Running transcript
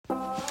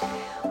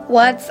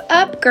What's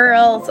up,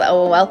 girls?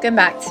 Welcome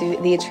back to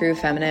the True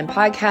Feminine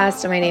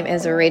Podcast. My name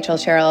is Rachel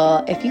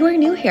Sherrill. If you are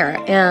new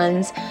here,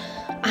 and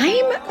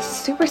I'm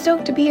super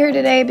stoked to be here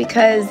today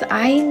because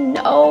I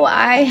know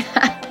I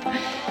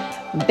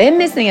have been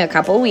missing a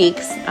couple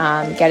weeks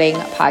getting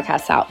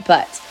podcasts out,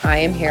 but I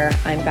am here.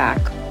 I'm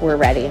back. We're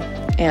ready.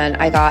 And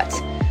I got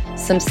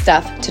some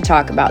stuff to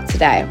talk about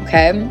today,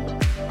 okay?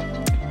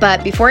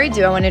 But before I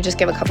do, I want to just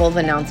give a couple of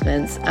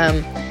announcements.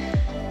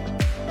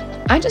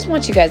 I just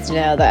want you guys to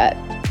know that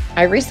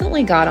I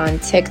recently got on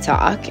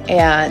TikTok,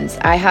 and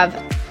I have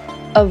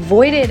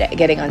avoided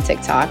getting on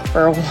TikTok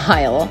for a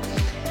while,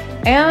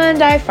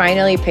 and I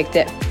finally picked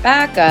it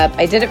back up.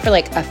 I did it for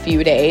like a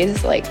few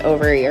days, like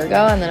over a year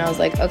ago, and then I was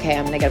like, okay,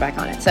 I'm gonna get back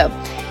on it. So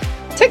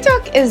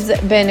TikTok has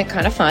been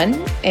kind of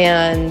fun,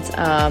 and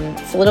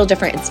it's a little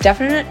different. It's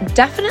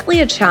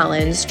definitely a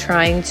challenge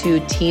trying to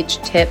teach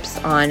tips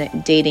on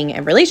dating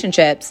and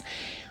relationships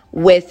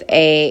with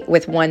 60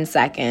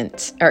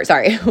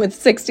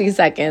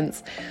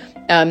 seconds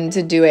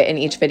to do it in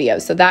each video.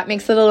 So that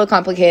makes it a little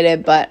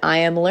complicated, but I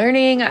am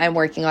learning. I'm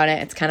working on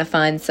it. It's kind of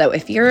fun. So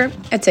if you're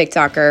a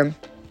TikToker,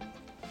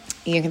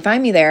 you can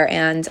find me there,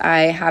 and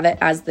I have it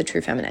as the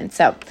True Feminine.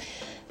 So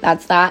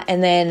that's that.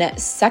 And then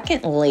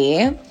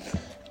secondly,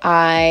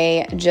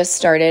 I just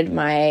started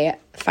my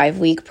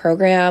 5-week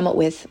program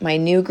with my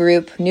new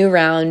group, new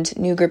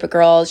group of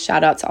girls.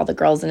 Shout out to all the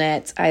girls in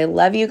it. I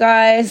love you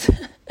guys.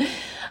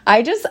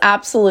 I just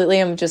absolutely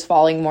am just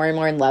falling more and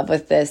more in love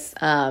with this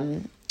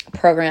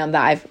program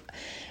that I've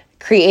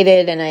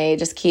created, and I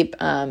just keep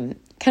kind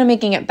of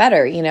making it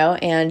better,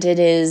 and it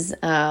is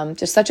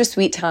just such a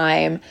sweet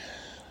time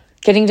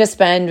getting to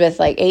spend with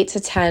like 8 to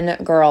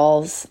 10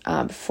 girls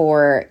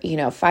for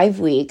 5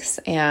 weeks,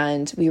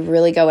 and we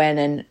really go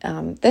in,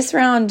 and this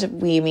round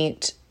we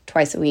meet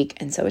twice a week,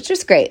 and so it's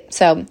just great.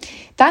 So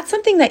that's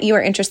something that you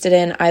are interested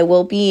in. I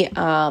will be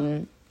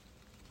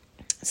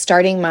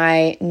starting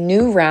my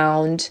new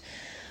round.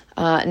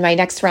 My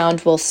next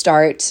round will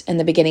start in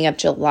the beginning of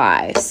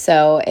July.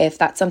 So if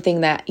that's something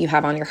that you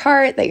have on your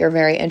heart, that you're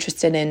very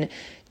interested in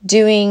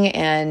doing,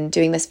 and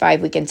doing this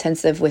 5-week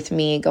intensive with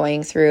me,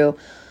 going through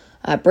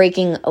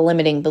breaking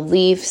limiting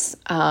beliefs,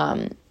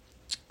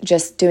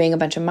 just doing a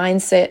bunch of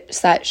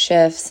mindset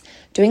shifts,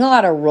 doing a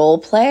lot of role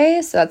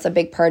play. So that's a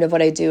big part of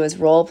what I do, is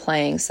role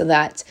playing, so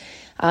that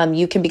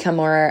you can become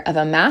more of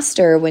a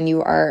masterful when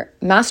you are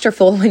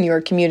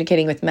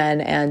communicating with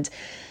men, and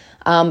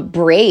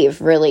brave,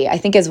 really, I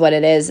think is what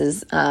it is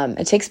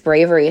it takes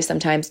bravery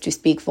sometimes to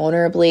speak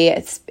vulnerably.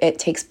 It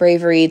takes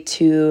bravery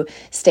to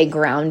stay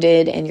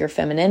grounded in your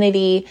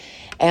femininity,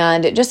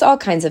 and just all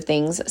kinds of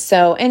things.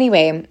 So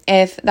anyway,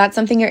 if that's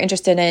something you're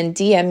interested in,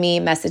 DM me,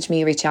 message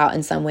me, reach out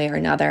in some way or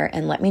another,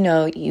 and let me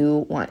know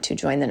you want to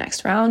join the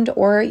next round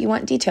or you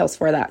want details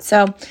for that.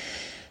 So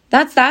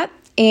that's that.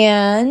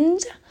 And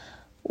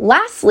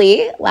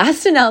lastly,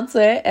 last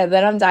announcement, and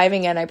then I'm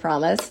diving in, I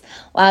promise.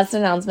 Last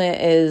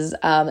announcement is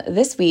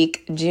this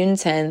week, June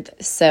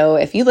 10th. So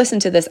if you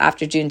listen to this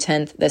after June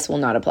 10th, this will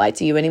not apply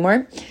to you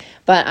anymore.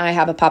 But I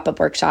have a pop-up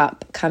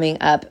workshop coming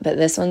up, but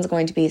this one's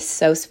going to be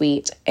so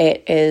sweet.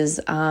 It is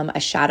a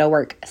shadow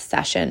work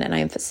session, and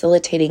I'm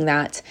facilitating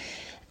that.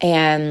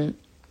 And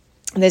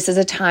this is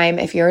a time,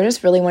 if you're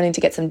just really wanting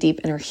to get some deep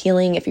inner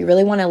healing, if you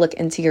really want to look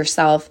into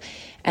yourself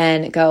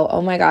and go,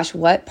 oh my gosh,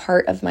 what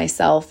part of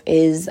myself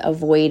is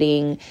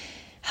avoiding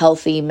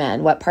healthy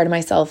men? What part of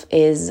myself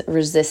is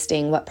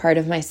resisting? What part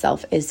of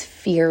myself is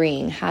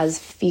has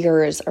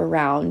fears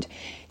around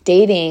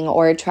dating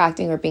or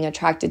attracting or being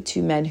attracted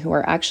to men who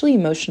are actually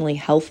emotionally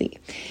healthy?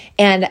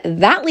 And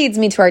that leads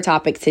me to our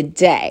topic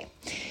today.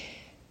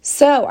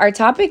 So our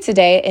topic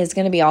today is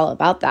going to be all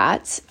about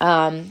that. So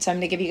I'm going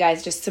to give you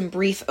guys just some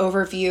brief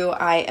overview.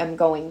 I am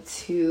going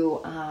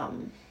to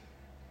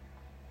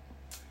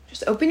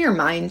just open your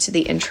mind to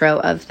the intro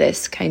of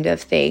this kind of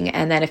thing.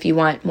 And then if you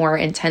want more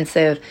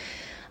intensive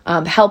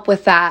help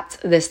with that,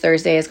 this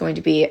Thursday is going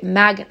to be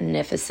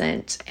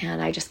magnificent.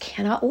 And I just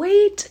cannot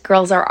wait.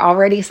 Girls are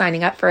already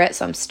signing up for it,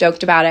 so I'm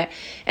stoked about it.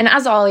 And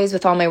as always,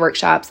 with all my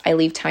workshops, I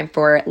leave time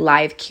for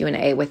live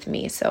Q&A with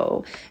me.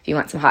 So if you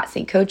want some hot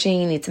seat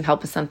coaching, need some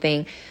help with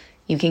something,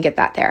 you can get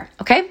that there.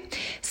 Okay.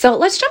 So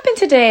let's jump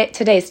into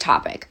today's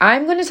topic.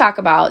 I'm going to talk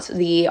about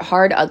the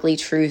hard, ugly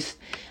truth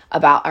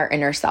about our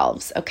inner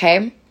selves.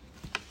 Okay.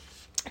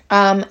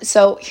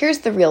 So here's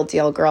the real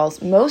deal,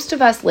 girls. Most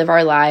of us live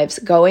our lives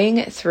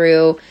going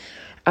through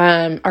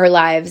our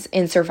lives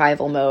in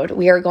survival mode.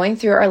 We are going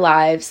through our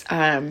lives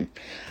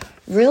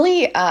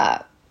really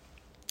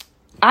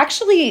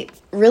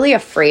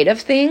afraid of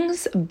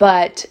things,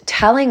 but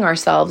telling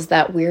ourselves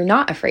that we're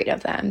not afraid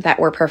of them, that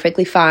we're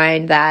perfectly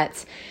fine,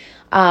 that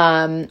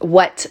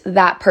what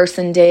that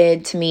person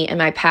did to me in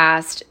my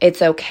past,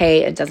 it's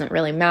okay. It doesn't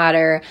really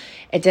matter.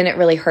 It didn't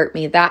really hurt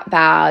me that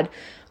bad.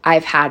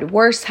 I've had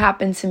worse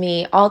happen to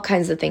me, all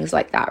kinds of things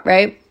like that,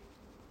 right?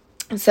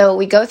 So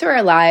we go through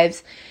our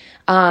lives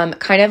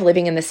kind of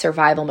living in the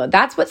survival mode.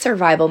 That's what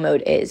survival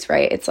mode is,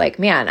 right? It's like,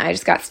 man, I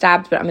just got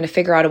stabbed, but I'm going to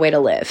figure out a way to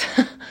live.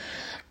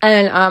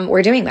 And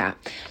we're doing that.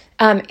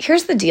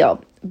 Here's the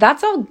deal.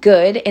 that's all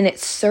good, and it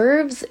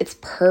serves its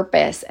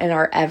purpose in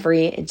our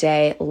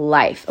everyday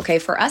life. Okay,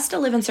 for us to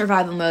live in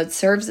survival mode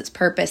serves its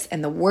purpose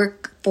in the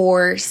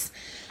workforce.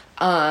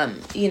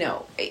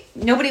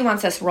 Nobody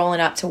wants us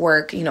rolling up to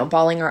work,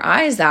 bawling our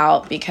eyes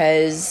out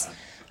because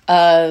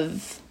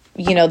of,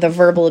 the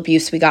verbal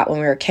abuse we got when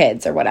we were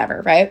kids or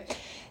whatever, right?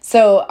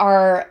 So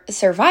our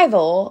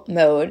survival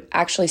mode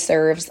actually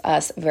serves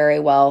us very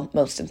well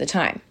most of the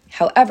time.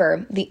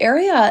 However, the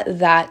area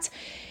that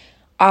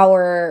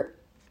our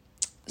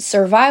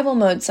survival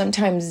mode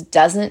sometimes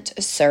doesn't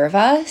serve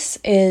us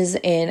is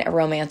in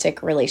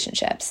romantic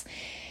relationships.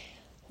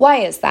 Why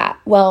is that?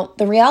 Well,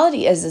 the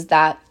reality is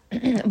that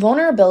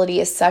vulnerability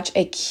is such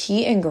a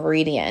key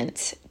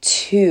ingredient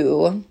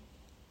to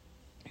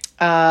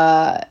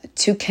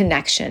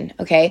connection,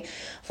 okay?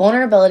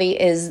 Vulnerability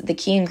is the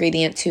key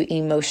ingredient to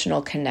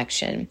emotional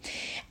connection.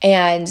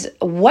 And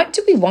what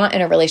do we want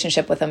in a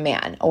relationship with a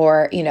man?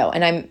 Or,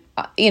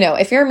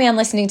 if you're a man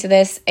listening to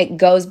this, it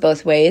goes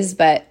both ways,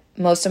 but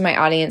most of my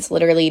audience,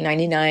 literally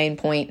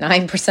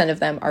 99.9%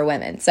 of them are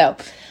women. So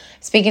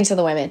speaking to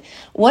the women,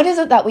 what is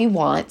it that we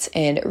want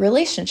in a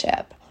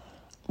relationship?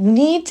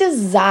 We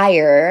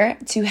desire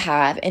to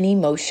have an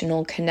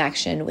emotional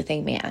connection with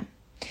a man.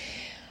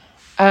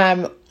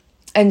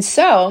 And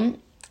so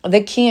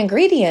the key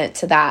ingredient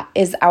to that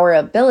is our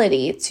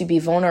ability to be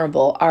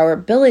vulnerable, our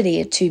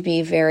ability to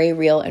be very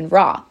real and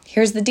raw.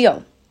 Here's the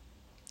deal.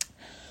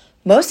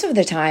 Most of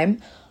the time,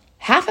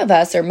 half of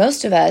us or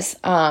most of us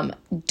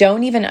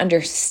don't even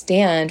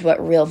understand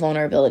what real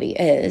vulnerability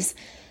is.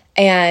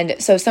 And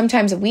so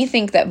sometimes we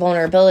think that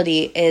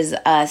vulnerability is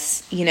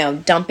us,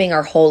 dumping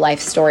our whole life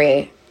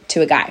story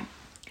to a guy.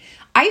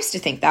 I used to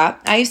think that.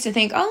 I used to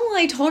think,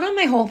 I told him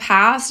my whole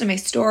past and my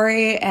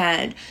story.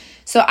 And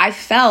so I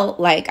felt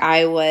like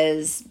I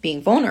was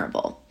being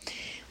vulnerable.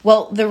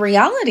 Well, the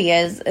reality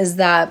is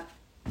that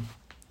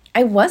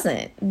I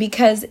wasn't,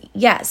 because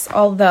yes,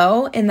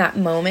 although in that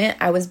moment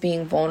I was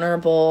being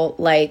vulnerable,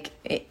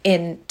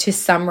 to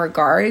some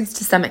regards,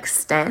 to some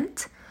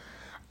extent,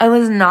 I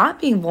was not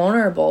being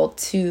vulnerable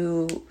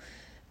to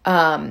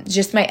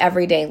just my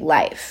everyday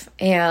life.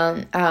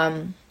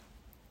 And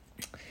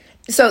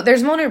so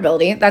there's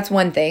vulnerability. That's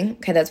one thing.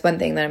 Okay, that's one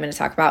thing that I'm going to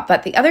talk about.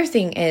 But the other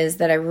thing is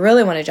that I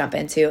really want to jump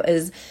into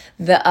is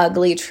the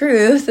ugly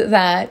truth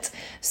that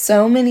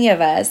so many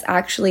of us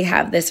actually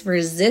have this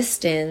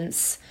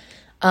resistance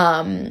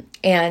and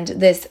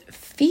this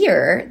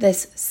fear,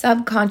 this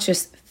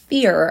subconscious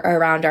fear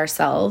around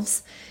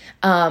ourselves.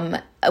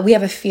 We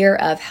have a fear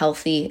of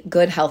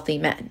good, healthy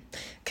men,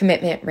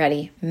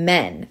 commitment-ready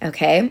men,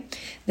 okay?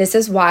 This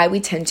is why we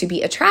tend to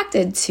be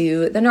attracted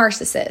to the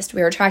narcissist.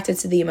 We're attracted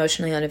to the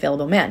emotionally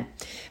unavailable man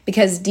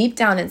because deep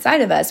down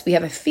inside of us, we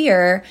have a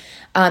fear.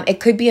 It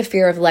could be a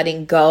fear of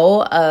letting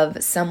go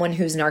of someone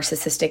who's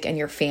narcissistic in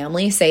your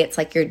family. Say it's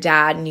like your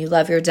dad and you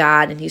love your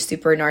dad and he's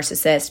super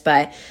narcissist,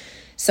 but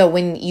so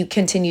when you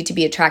continue to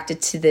be attracted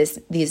to these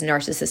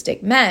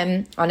narcissistic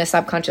men on a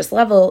subconscious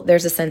level,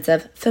 there's a sense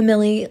of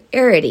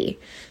familiarity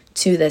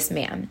to this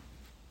man.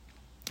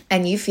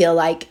 And you feel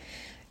like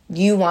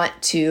you want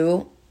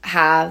to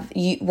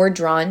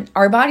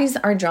our bodies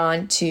are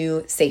drawn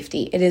to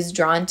safety. It is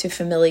drawn to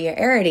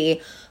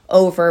familiarity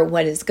over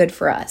what is good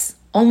for us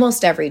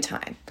almost every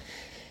time.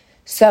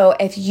 So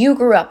if you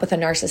grew up with a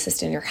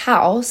narcissist in your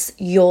house,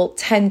 you'll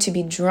tend to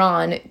be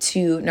drawn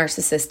to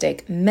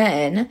narcissistic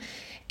men,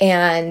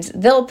 and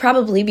they'll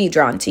probably be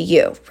drawn to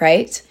you,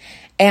 right?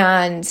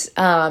 And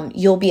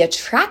you'll be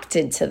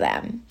attracted to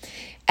them.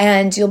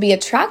 And you'll be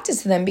attracted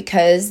to them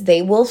because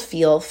they will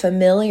feel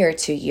familiar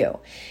to you.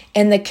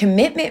 And the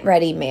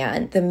commitment-ready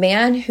man, the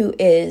man who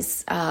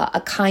is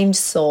a kind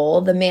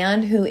soul, the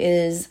man who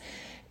is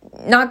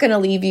not going to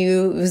leave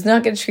you, who's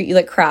not going to treat you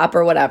like crap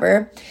or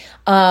whatever,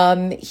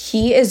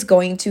 he is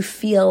going to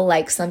feel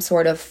like some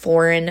sort of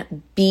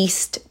foreign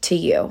beast to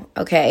you,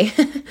 okay?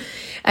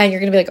 And you're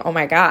going to be like, oh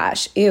my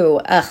gosh, ew,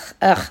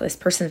 ugh, this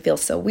person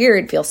feels so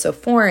weird, feels so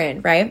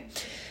foreign,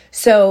 right?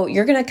 So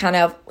you're going to kind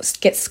of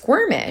get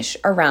squirmish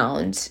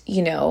around,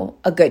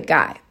 a good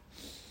guy.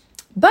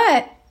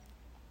 But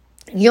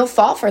you'll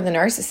fall for the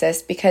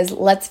narcissist because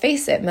let's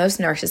face it, most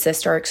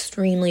narcissists are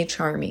extremely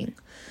charming.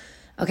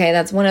 Okay,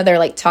 that's one of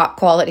their top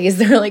qualities.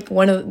 They're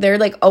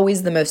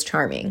always the most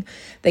charming.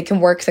 They can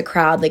work the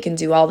crowd, they can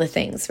do all the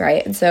things,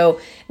 right? And so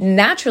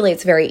naturally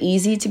it's very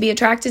easy to be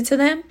attracted to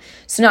them.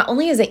 So not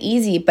only is it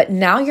easy, but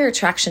now your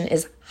attraction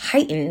is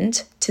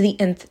heightened to the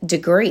nth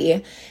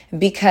degree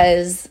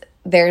because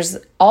there's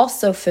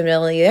also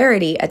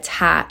familiarity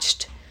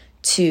attached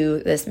to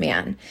this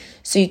man.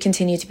 So you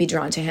continue to be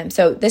drawn to him.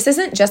 So this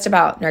isn't just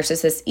about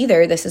narcissists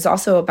either. This is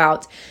also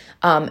about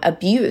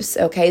abuse.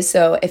 Okay.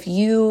 So if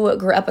you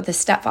grew up with a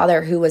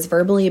stepfather who was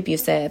verbally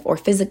abusive or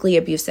physically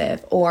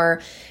abusive,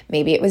 or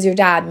maybe it was your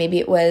dad, maybe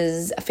it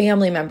was a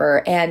family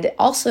member. And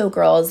also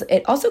girls,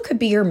 it also could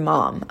be your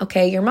mom.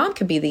 Okay. Your mom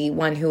could be the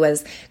one who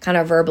was kind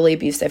of verbally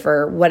abusive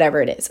or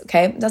whatever it is.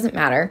 Okay. It doesn't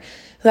matter.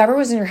 Whoever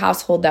was in your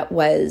household that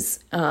was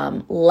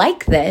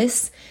like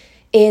this,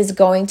 is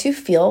going to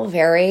feel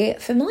very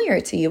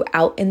familiar to you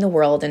out in the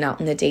world and out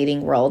in the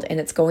dating world. And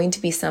it's going to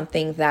be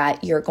something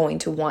that you're going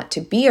to want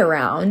to be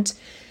around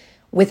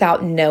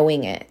without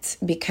knowing it,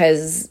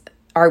 because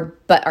our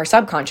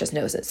subconscious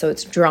knows it. So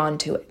it's drawn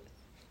to it.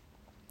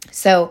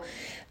 So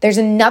there's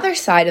another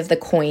side of the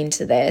coin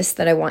to this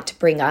that I want to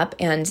bring up.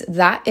 And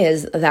that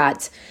is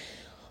that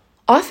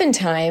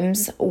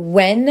oftentimes,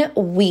 when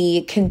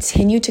we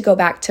continue to go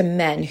back to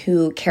men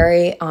who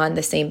carry on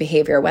the same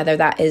behavior, whether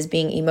that is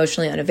being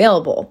emotionally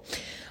unavailable,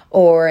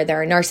 or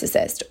they're a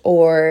narcissist,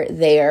 or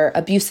they're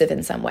abusive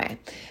in some way,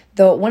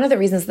 though one of the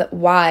reasons that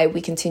why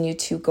we continue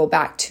to go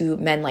back to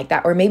men like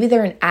that, or maybe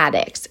they're an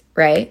addict,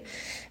 right?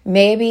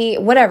 Maybe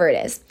whatever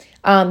it is.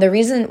 Another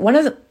reason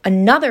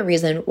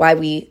why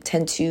we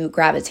tend to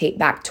gravitate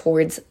back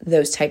towards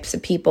those types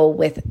of people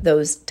with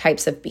those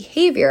types of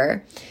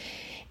behavior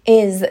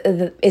is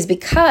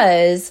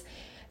because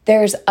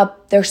there's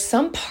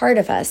some part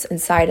of us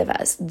inside of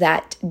us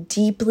that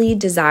deeply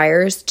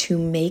desires to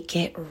make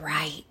it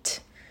right.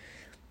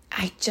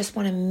 I just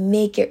want to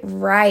make it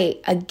right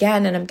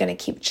again, and I'm going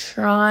to keep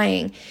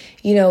trying.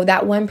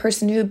 That one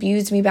person who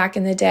abused me back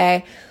in the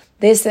day,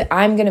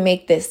 I'm going to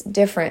make this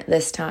different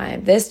this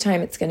time. This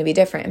time it's going to be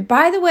different. And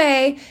by the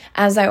way,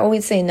 as I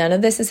always say, none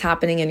of this is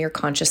happening in your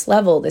conscious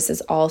level. This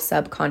is all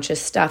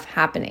subconscious stuff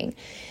happening.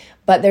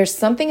 But there's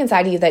something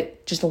inside of you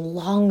that just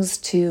longs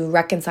to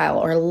reconcile,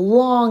 or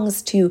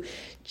longs to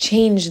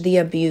change the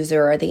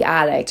abuser or the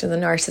addict or the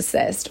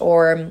narcissist,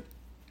 or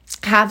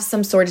have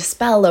some sort of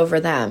spell over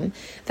them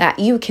that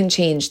you can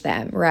change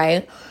them,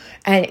 right?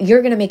 And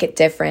you're going to make it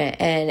different,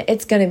 and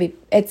it's going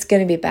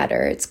to be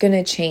better. It's going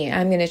to change.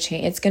 I'm going to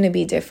change. It's going to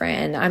be different,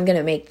 and I'm going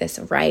to make this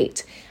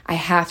right. I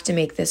have to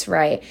make this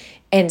right.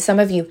 And some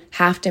of you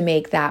have to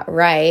make that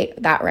right,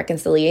 that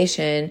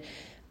reconciliation,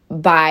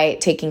 by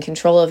taking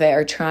control of it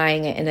or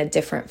trying it in a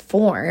different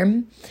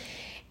form.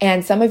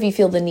 And some of you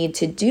feel the need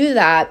to do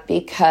that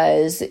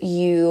because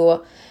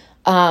you,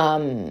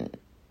 oh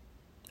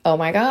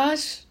my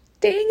gosh,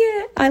 dang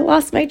it, I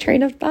lost my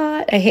train of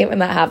thought. I hate when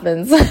that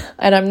happens.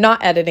 And I'm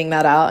not editing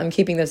that out. I'm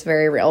keeping this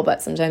very real,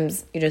 but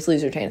sometimes you just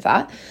lose your train of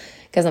thought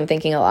because I'm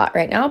thinking a lot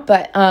right now.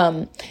 But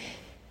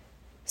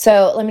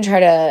so let me try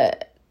to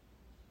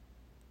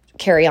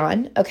carry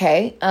on.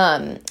 Okay.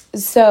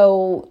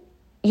 So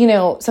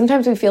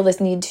sometimes we feel this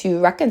need to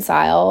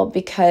reconcile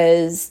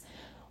because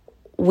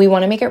we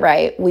want to make it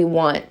right. We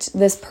want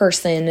this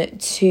person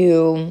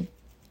to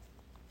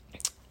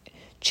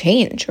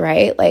change,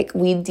 right? Like,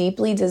 we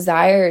deeply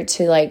desire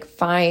to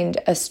find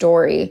a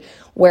story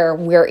where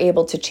we're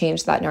able to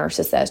change that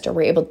narcissist, or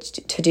we're able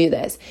to do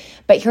this.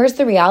 But here's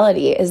the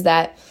reality, is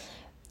that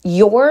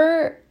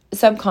your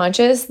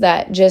subconscious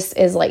that just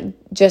is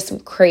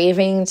just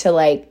craving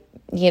to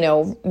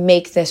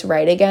make this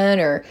right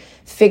again, or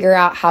figure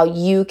out how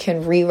you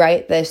can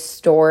rewrite this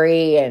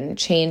story and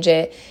change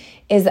it,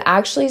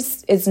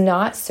 is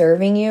not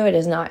serving you.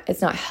 It's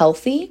not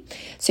healthy.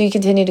 So you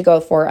continue to go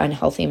for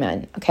unhealthy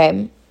men.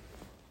 Okay.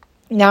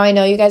 Now I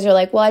know you guys are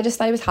like, well, I just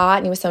thought he was hot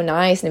and he was so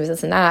nice and he was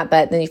this and that,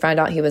 but then you find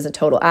out he was a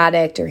total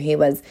addict, or he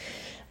was,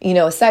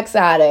 a sex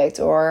addict,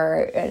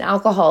 or an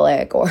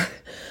alcoholic, or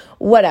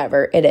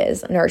whatever it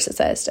is, a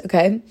narcissist.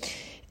 Okay.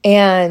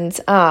 And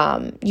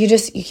you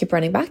keep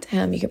running back to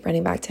him. You keep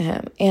running back to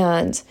him.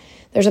 And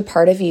there's a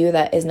part of you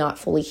that is not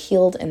fully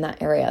healed in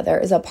that area. There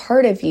is a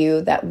part of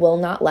you that will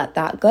not let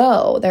that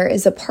go. There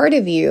is a part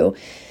of you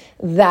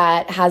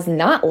that has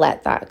not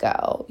let that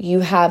go.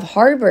 You have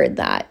harbored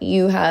that.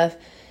 You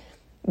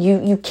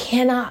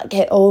cannot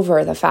get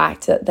over the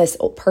fact that this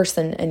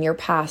person in your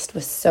past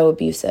was so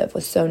abusive,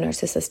 was so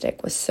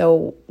narcissistic, was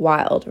so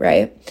wild,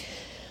 right?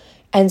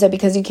 And so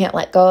because you can't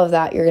let go of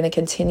that, you're going to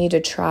continue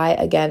to try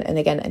again and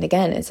again and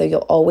again. And so you'll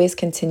always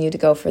continue to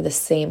go for the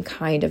same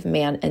kind of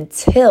man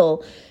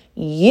until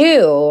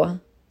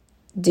you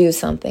do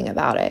something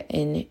about it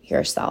in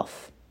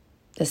yourself.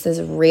 This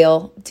is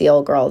real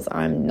deal, girls.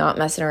 I'm not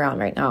messing around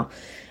right now.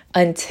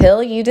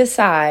 Until you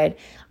decide,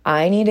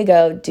 I need to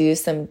go do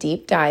some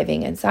deep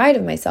diving inside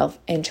of myself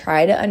and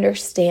try to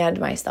understand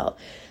myself.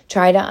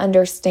 Try to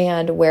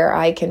understand where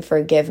I can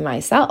forgive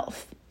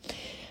myself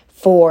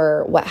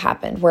for what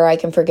happened, where I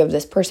can forgive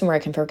this person, where I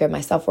can forgive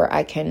myself, where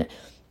I can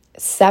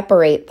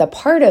separate the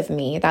part of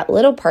me, that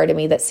little part of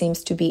me that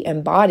seems to be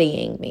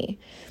embodying me.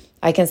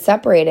 I can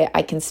separate it.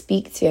 I can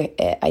speak to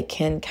it. I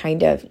can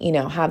kind of,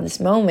 have this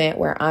moment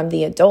where I'm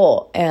the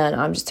adult and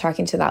I'm just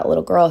talking to that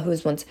little girl who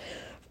was once,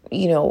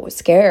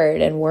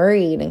 scared and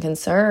worried and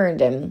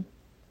concerned and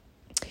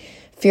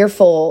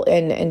fearful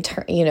and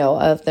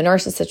of the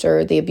narcissist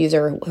or the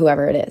abuser,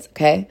 whoever it is.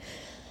 Okay.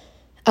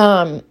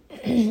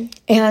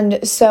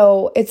 And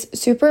so it's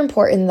super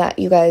important that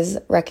you guys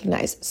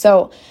recognize.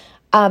 So,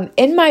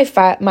 in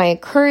my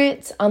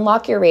current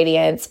Unlock Your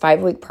Radiance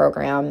 5-week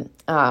program,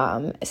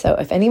 so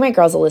if any of my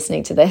girls are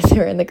listening to this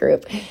or in the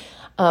group,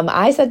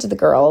 I said to the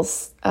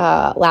girls,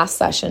 last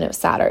session, it was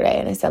Saturday,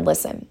 and I said,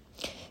 listen,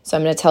 so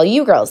I'm going to tell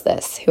you girls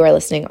this who are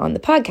listening on the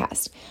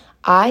podcast.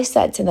 I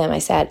said to them,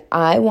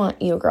 I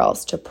want you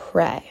girls to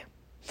pray.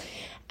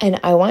 And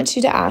I want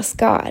you to ask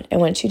God. I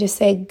want you to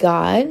say,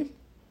 God,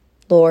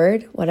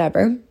 Lord,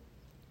 whatever,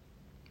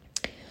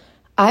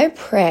 I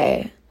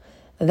pray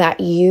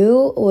that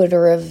you would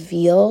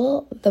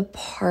reveal the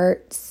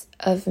parts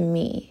of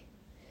me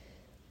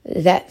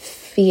that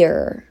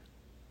fear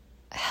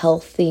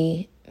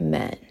healthy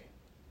men.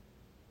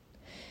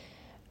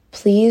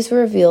 Please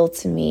reveal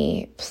to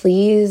me,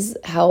 please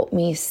help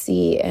me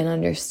see and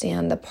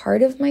understand the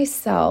part of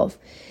myself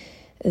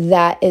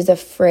that is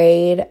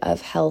afraid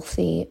of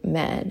healthy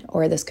men,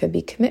 or this could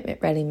be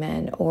commitment-ready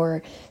men,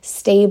 or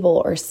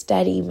stable or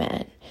steady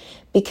men.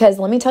 Because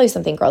let me tell you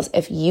something, girls,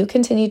 if you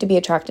continue to be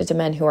attracted to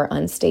men who are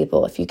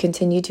unstable, if you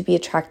continue to be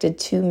attracted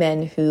to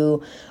men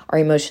who are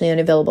emotionally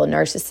unavailable,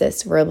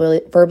 narcissists,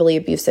 verbally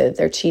abusive,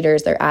 they're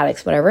cheaters, they're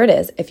addicts, whatever it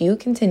is, if you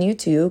continue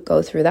to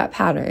go through that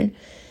pattern,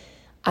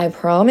 I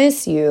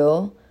promise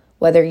you,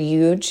 whether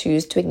you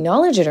choose to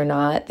acknowledge it or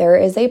not, there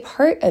is a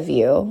part of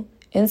you,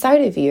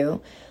 inside of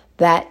you,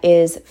 that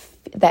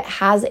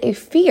has a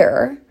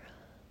fear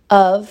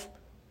of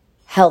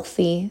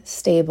healthy,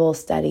 stable,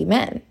 steady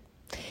men.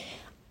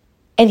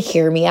 And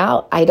hear me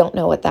out, I don't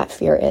know what that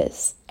fear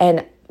is.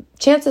 And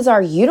chances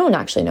are you don't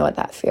actually know what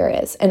that fear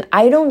is. And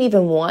I don't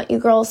even want you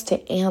girls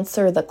to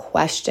answer the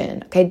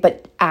question, okay?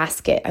 But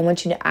ask it. I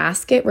want you to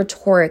ask it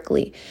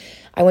rhetorically.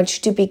 I want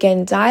you to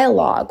begin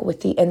dialogue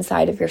with the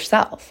inside of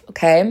yourself,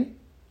 okay?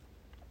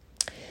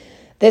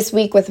 This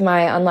week with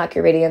my Unlock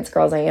Your Radiance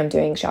girls, I am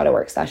doing shadow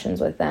work sessions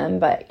with them,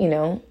 but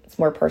it's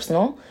more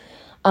personal.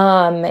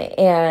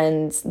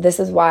 And this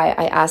is why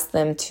I asked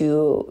them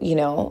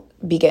to,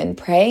 begin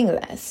praying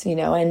this,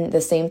 and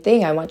the same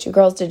thing. I want you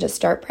girls to just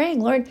start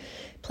praying. Lord,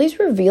 please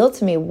reveal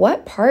to me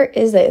what part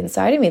is it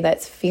inside of me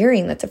that's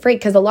fearing, that's afraid.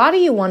 Because a lot of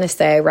you want to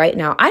say right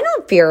now, I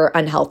don't fear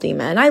unhealthy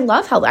men. I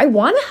love health. I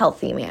want a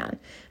healthy man.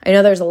 I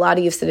know there's a lot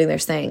of you sitting there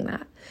saying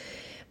that.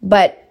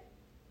 But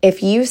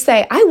if you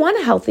say, I want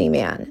a healthy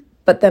man,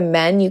 but the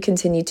men you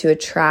continue to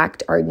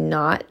attract are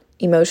not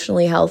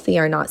emotionally healthy,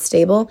 are not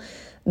stable,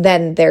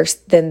 then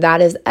that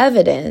is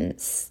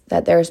evidence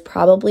that there's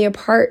probably a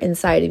part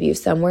inside of you,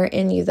 somewhere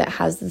in you, that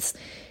has this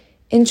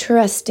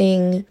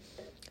interesting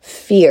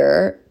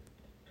fear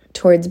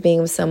towards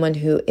being with someone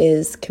who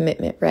is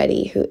commitment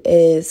ready, who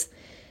is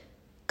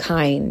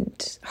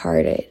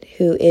kind-hearted,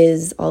 who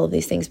is all of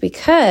these things,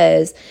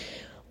 because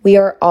we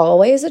are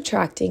always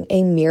attracting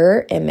a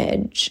mirror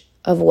image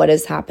of what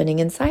is happening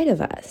inside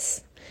of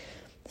us.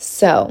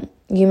 So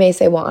you may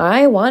say, well,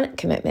 I want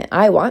commitment.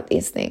 I want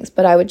these things.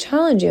 But I would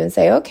challenge you and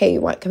say, okay,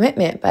 you want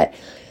commitment, but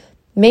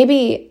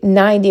maybe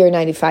 90 or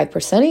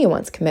 95% of you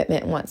wants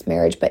commitment and wants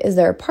marriage. But is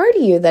there a part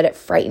of you that it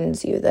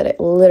frightens you, that it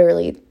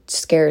literally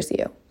scares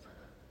you?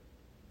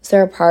 Is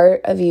there a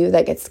part of you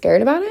that gets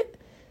scared about it?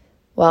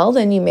 Well,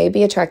 then you may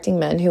be attracting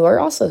men who are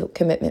also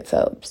commitment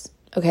phobes.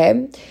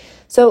 Okay.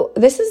 So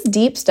this is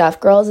deep stuff,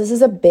 girls. This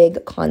is a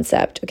big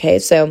concept. Okay.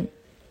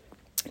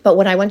 But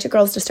what I want you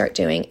girls to start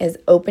doing is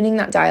opening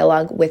that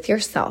dialogue with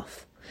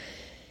yourself,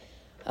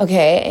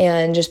 okay?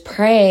 And just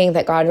praying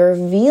that God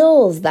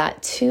reveals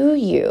that to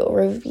you.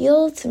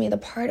 Reveal to me the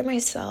part of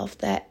myself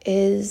that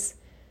is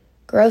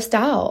grossed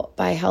out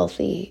by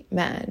healthy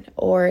men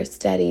or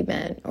steady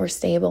men or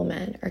stable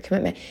men or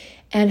commitment,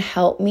 and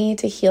help me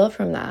to heal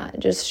from that.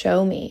 Just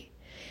show me,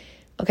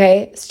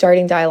 okay?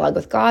 Starting dialogue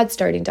with God,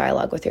 starting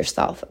dialogue with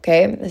yourself,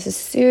 okay? This is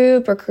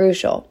super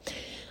crucial.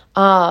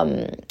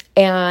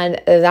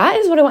 And that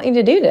is what I want you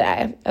to do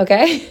today,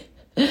 okay?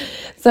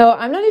 So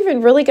I'm not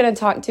even really going to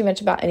talk too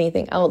much about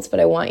anything else, but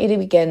I want you to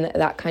begin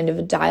that kind of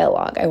a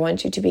dialogue. I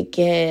want you to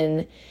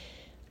begin,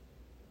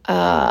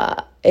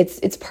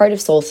 it's part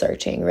of soul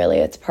searching, really.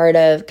 It's part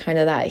of kind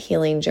of that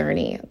healing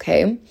journey,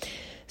 okay?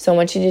 So I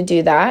want you to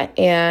do that.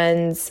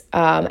 And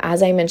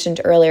as I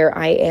mentioned earlier,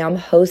 I am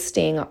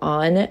hosting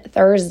on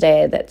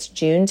Thursday. That's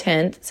June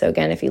 10th. So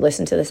again, if you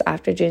listen to this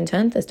after June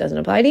 10th, this doesn't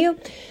apply to you.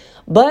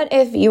 But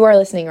if you are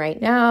listening right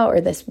now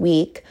or this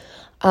week,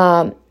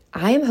 I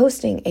am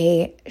hosting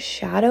a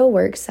shadow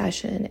work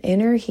session,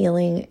 inner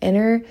healing,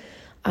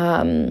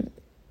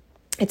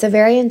 it's a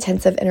very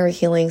intensive inner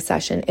healing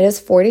session. It is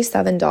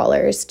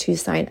 $47 to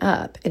sign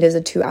up. It is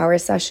a 2-hour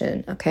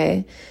session,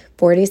 okay?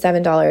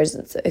 $47.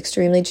 It's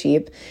extremely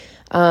cheap.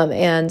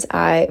 And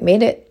I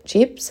made it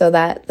cheap so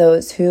that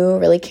those who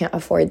really can't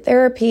afford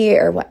therapy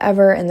or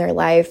whatever in their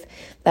life,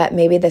 that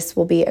maybe this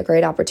will be a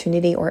great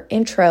opportunity or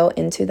intro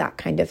into that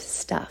kind of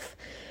stuff.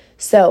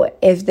 So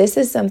if this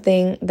is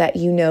something that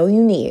you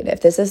need,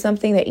 if this is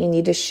something that you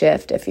need to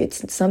shift, if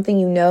it's something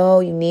you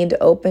need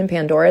to open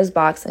Pandora's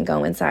box and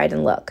go inside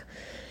and look,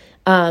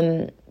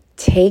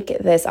 take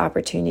this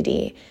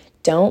opportunity.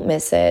 Don't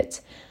miss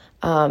it.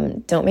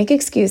 Don't make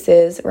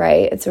excuses,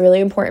 right? It's really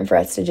important for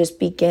us to just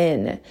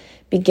beginning,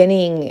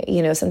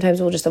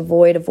 sometimes we'll just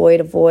avoid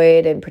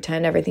and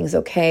pretend everything's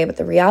okay. But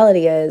the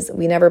reality is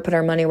we never put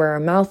our money where our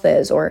mouth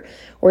is, or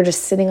we're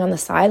just sitting on the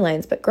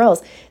sidelines. But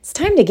girls, it's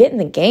time to get in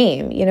the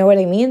game. You know what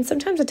I mean?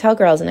 Sometimes I tell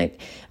girls, and I'm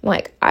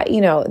like,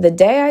 the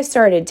day I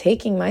started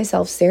taking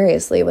myself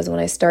seriously was when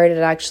I started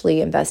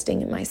actually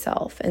investing in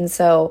myself. And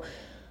so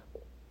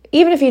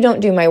even if you don't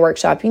do my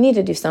workshop, you need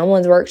to do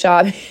someone's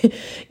workshop. You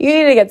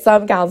need to get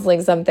some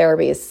counseling, some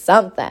therapy,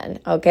 something,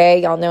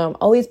 okay? Y'all know I'm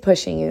always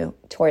pushing you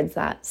towards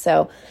that.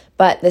 So,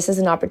 but this is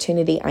an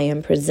opportunity I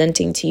am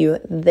presenting to you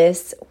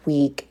this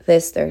week,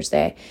 this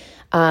Thursday.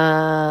 You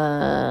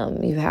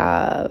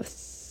have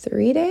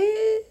 3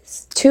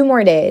 days, 2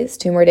 more days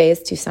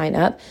to sign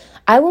up.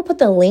 I will put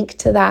the link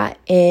to that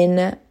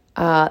in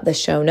the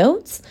show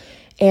notes.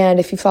 And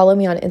if you follow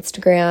me on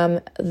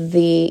Instagram,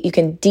 you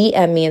can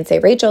DM me and say,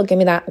 Rachel, give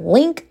me that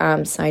link.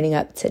 I'm signing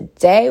up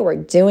today. We're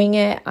doing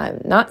it.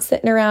 I'm not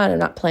sitting around. I'm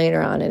not playing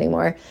around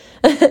anymore.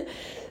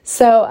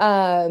 So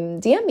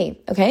DM me,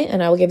 okay?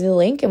 And I will give you the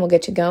link and we'll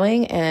get you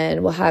going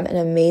and we'll have an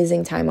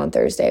amazing time on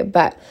Thursday.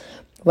 But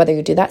whether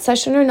you do that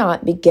session or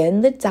not,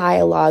 begin the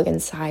dialogue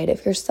inside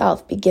of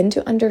yourself. Begin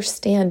to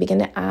understand. Begin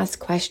to ask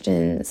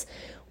questions.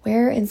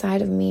 Where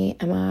inside of me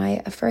am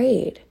I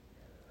afraid?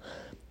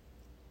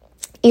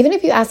 Even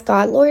if you ask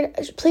God, Lord,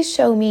 please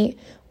show me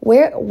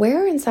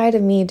where inside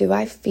of me do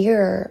I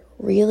fear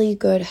really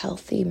good,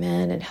 healthy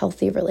men and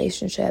healthy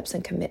relationships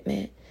and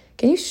commitment?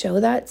 Can you show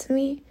that to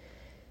me?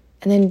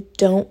 And then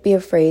don't be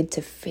afraid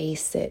to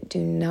face it. Do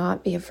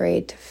not be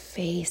afraid to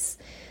face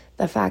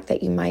the fact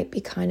that you might be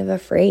kind of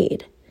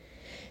afraid.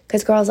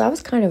 Because girls, I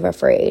was kind of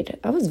afraid.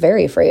 I was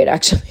very afraid,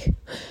 actually.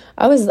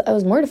 I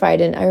was mortified.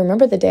 And I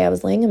remember the day I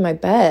was laying in my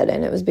bed,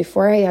 and it was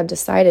before I had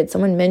decided.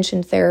 Someone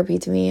mentioned therapy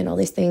to me and all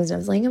these things. And I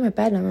was laying in my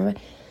bed, and I remember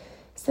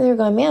sitting there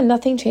going, man,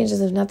 nothing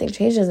changes if nothing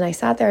changes. And I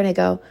sat there and I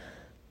go,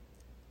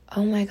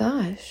 oh my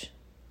gosh,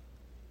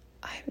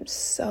 I'm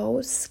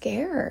so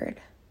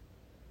scared.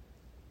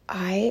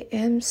 I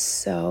am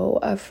so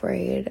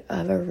afraid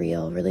of a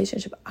real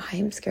relationship.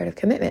 I'm scared of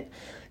commitment.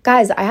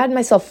 Guys, I had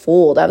myself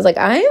fooled. I was like,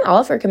 I'm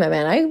all for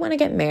commitment. I want to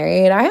get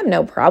married. I have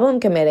no problem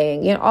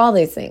committing, all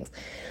these things.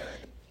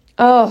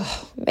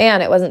 Oh,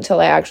 man, it wasn't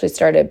until I actually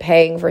started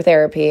paying for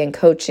therapy and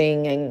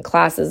coaching and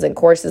classes and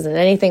courses and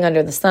anything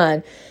under the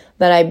sun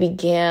that I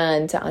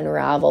began to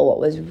unravel what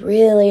was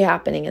really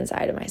happening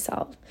inside of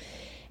myself.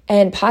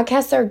 And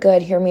podcasts are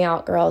good. Hear me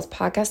out, girls.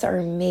 Podcasts are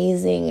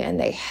amazing and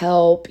they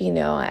help.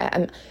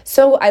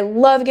 I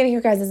love getting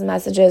your guys'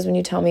 messages when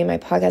you tell me my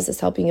podcast is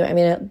helping you. I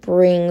mean, it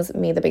brings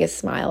me the biggest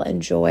smile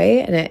and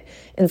joy, and it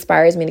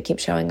inspires me to keep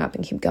showing up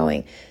and keep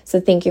going. So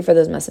thank you for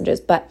those messages.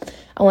 But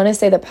I want to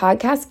say that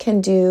podcasts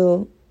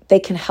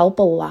can help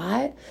a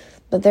lot,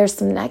 but there's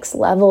some next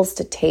levels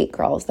to take,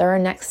 girls. There are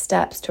next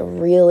steps to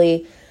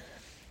really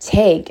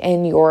take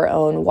in your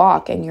own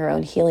walk and your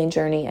own healing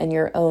journey and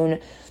your own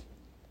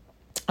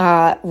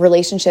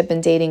relationship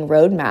and dating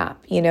roadmap.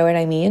 You know what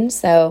I mean?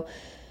 So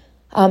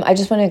I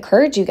just want to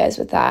encourage you guys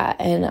with that.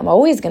 And I'm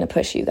always going to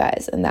push you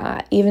guys in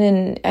that.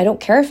 I don't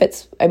care if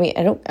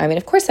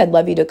of course I'd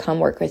love you to come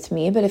work with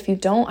me, but if you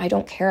don't, I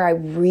don't care. I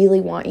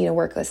really want you to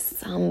work with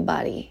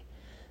somebody.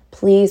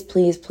 Please,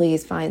 please,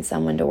 please find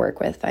someone to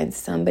work with. Find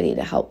somebody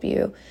to help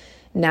you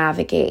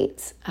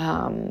navigate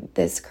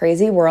this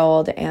crazy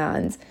world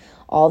and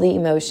all the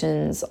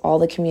emotions, all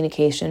the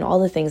communication, all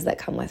the things that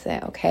come with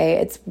it, okay?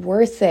 It's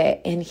worth it.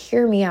 And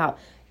hear me out.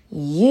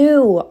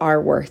 You are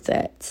worth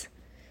it.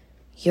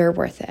 You're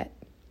worth it.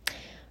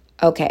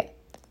 Okay,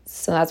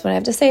 so that's what I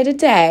have to say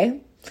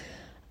today.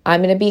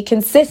 I'm going to be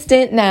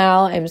consistent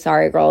now. I'm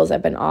sorry, girls.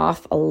 I've been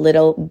off a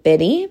little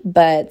bitty,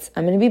 but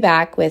I'm going to be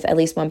back with at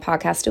least one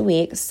podcast a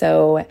week.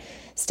 So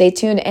stay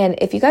tuned. And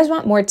if you guys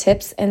want more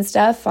tips and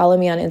stuff, follow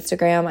me on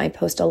Instagram. I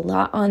post a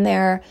lot on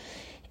there.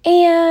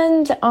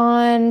 And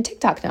on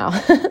TikTok now.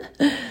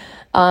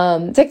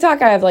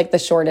 TikTok, I have the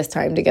shortest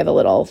time to give a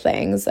little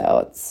thing.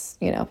 So it's,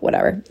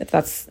 whatever. If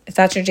that's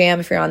your jam,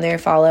 if you're on there,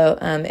 follow.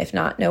 If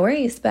not, no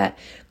worries. But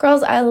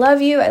girls, I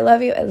love you. I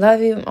love you. I love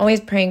you. I'm always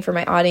praying for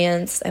my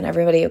audience and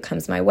everybody who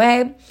comes my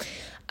way.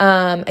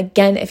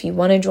 Again, if you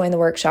want to join the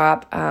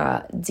workshop,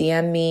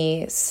 DM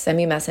me, send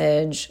me a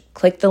message,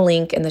 click the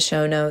link in the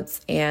show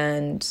notes,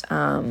 and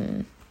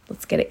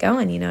let's get it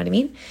going. You know what I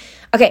mean?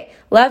 Okay,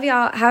 love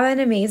y'all. Have an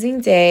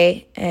amazing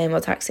day, and we'll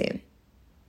talk soon.